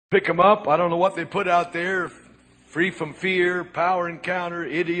Pick them up. I don't know what they put out there. Free from fear, power encounter,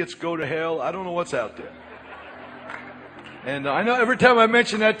 idiots go to hell. I don't know what's out there. And I know every time I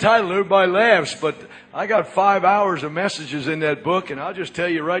mention that title, everybody laughs, but I got 5 hours of messages in that book, and I'll just tell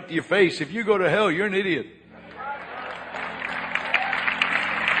you right to your face, if you go to hell, you're an idiot.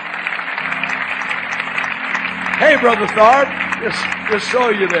 Hey, Brother Tharp, just saw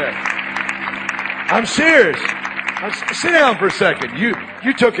you there. I'm serious. Sit down for a second.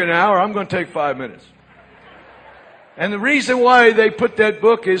 You took an hour. I'm going to take 5 minutes. And the reason why they put that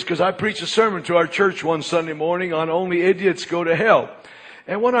book is because I preached a sermon to our church one Sunday morning on Only Idiots Go to Hell.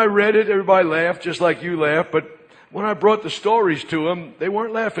 And when I read it, everybody laughed, just like you laughed. But when I brought the stories to them, they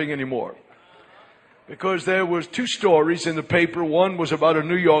weren't laughing anymore. Because there was 2 stories in the paper. One was about a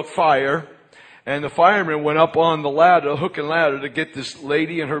New York fire. And the firemen went up on the ladder, hook and ladder, to get this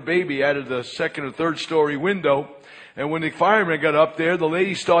lady and her baby out of the 2nd or 3rd story window. And when the firemen got up there, the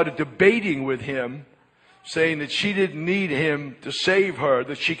lady started debating with him, saying that she didn't need him to save her,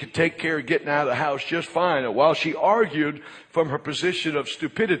 that she could take care of getting out of the house just fine. And while she argued from her position of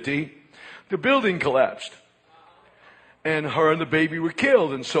stupidity, the building collapsed. And her and the baby were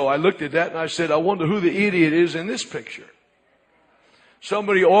killed. And so I looked at that and I said, I wonder who the idiot is in this picture.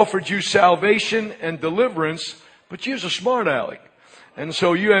 Somebody offered you salvation and deliverance, but you're a smart aleck. And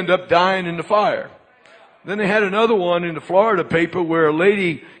so you end up dying in the fire. Then they had another one in the Florida paper where a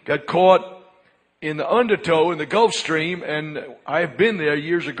lady got caught in the undertow in the Gulf Stream, and I've been there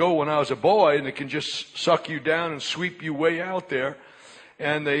years ago when I was a boy, and it can just suck you down and sweep you way out there.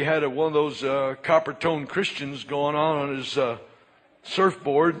 And they had one of those copper-toned Christians going on his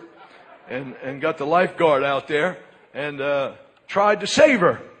surfboard and got the lifeguard out there and tried to save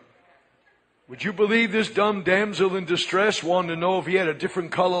her. Would you believe this dumb damsel in distress wanted to know if he had a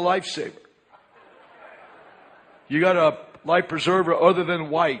different color lifesaver? You got a life preserver other than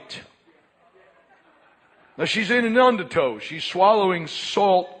white. Now she's in an undertow. She's swallowing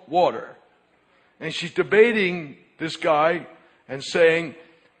salt water. And she's debating this guy and saying,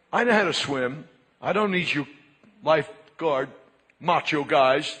 I know how to swim. I don't need you lifeguard macho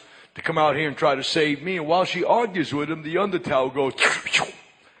guys to come out here and try to save me. And while she argues with him, the undertow goes,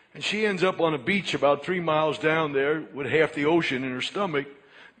 and she ends up on a beach about 3 miles down there with half the ocean in her stomach,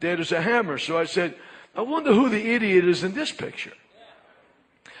 dead as a hammer. So I said, I wonder who the idiot is in this picture.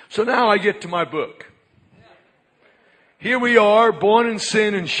 So now I get to my book. Here we are, born in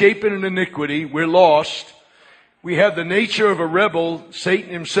sin and shapen in iniquity. We're lost. We have the nature of a rebel, Satan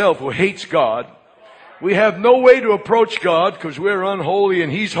himself, who hates God. We have no way to approach God because we're unholy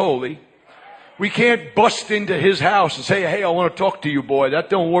and He's holy. We can't bust into His house and say, hey, I want to talk to you, boy. That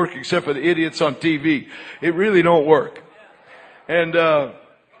don't work except for the idiots on TV. It really don't work. And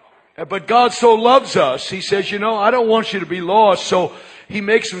but God so loves us, He says, I don't want you to be lost. So He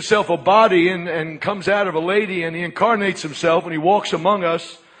makes Himself a body and comes out of a lady, and He incarnates Himself and He walks among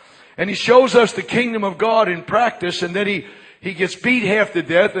us. And He shows us the kingdom of God in practice, and then He gets beat half to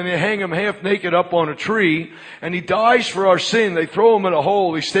death, and they hang Him half naked up on a tree, and He dies for our sin. They throw Him in a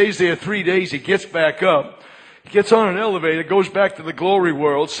hole. He stays there 3 days. He gets back up. He gets on an elevator, goes back to the glory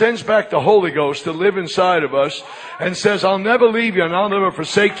world, sends back the Holy Ghost to live inside of us, and says, I'll never leave you and I'll never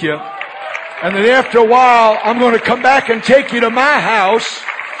forsake you. And then after a while, I'm going to come back and take you to my house,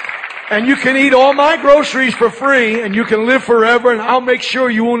 and you can eat all my groceries for free, and you can live forever, and I'll make sure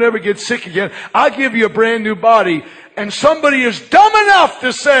you won't ever get sick again. I'll give you a brand new body. And somebody is dumb enough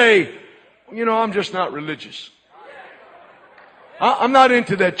to say, I'm just not religious. I'm not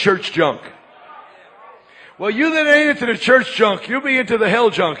into that church junk. Well, you that ain't into the church junk, you'll be into the hell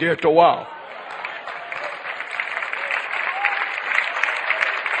junk after a while.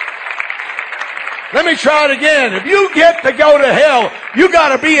 Let me try it again. If you get to go to hell, you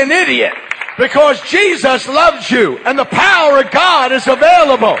got to be an idiot, because Jesus loves you and the power of God is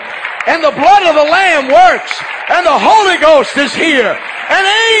available and the blood of the Lamb works and the Holy Ghost is here and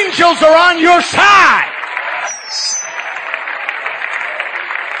angels are on your side.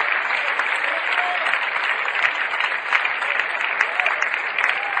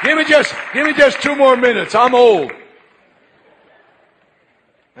 Give me just 2 more minutes. I'm old.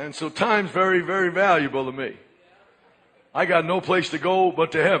 And so time's very, very valuable to me. I got no place to go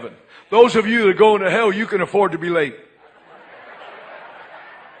but to heaven. Those of you that are going to hell, you can afford to be late.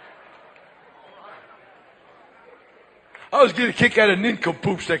 I always get a kick out of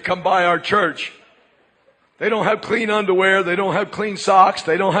nincompoops that come by our church. They don't have clean underwear. They don't have clean socks.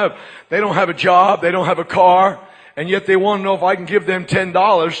 They don't have a job. They don't have a car. And yet they want to know if I can give them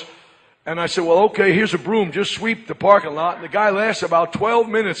 $10. And I said, well, okay, here's a broom. Just sweep the parking lot. And the guy lasts about 12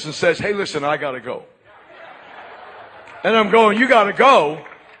 minutes and says, hey, listen, I got to go. And I'm going, you got to go?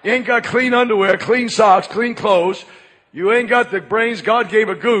 You ain't got clean underwear, clean socks, clean clothes. You ain't got the brains God gave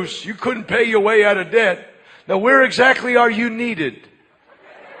a goose. You couldn't pay your way out of debt. Now, where exactly are you needed?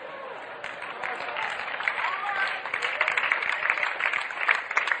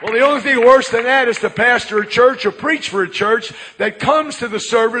 Well, the only thing worse than that is to pastor a church or preach for a church that comes to the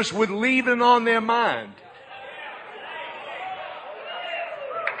service with leaving on their mind.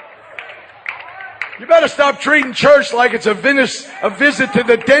 You better stop treating church like it's a visit to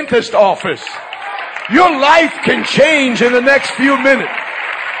the dentist office. Your life can change in the next few minutes.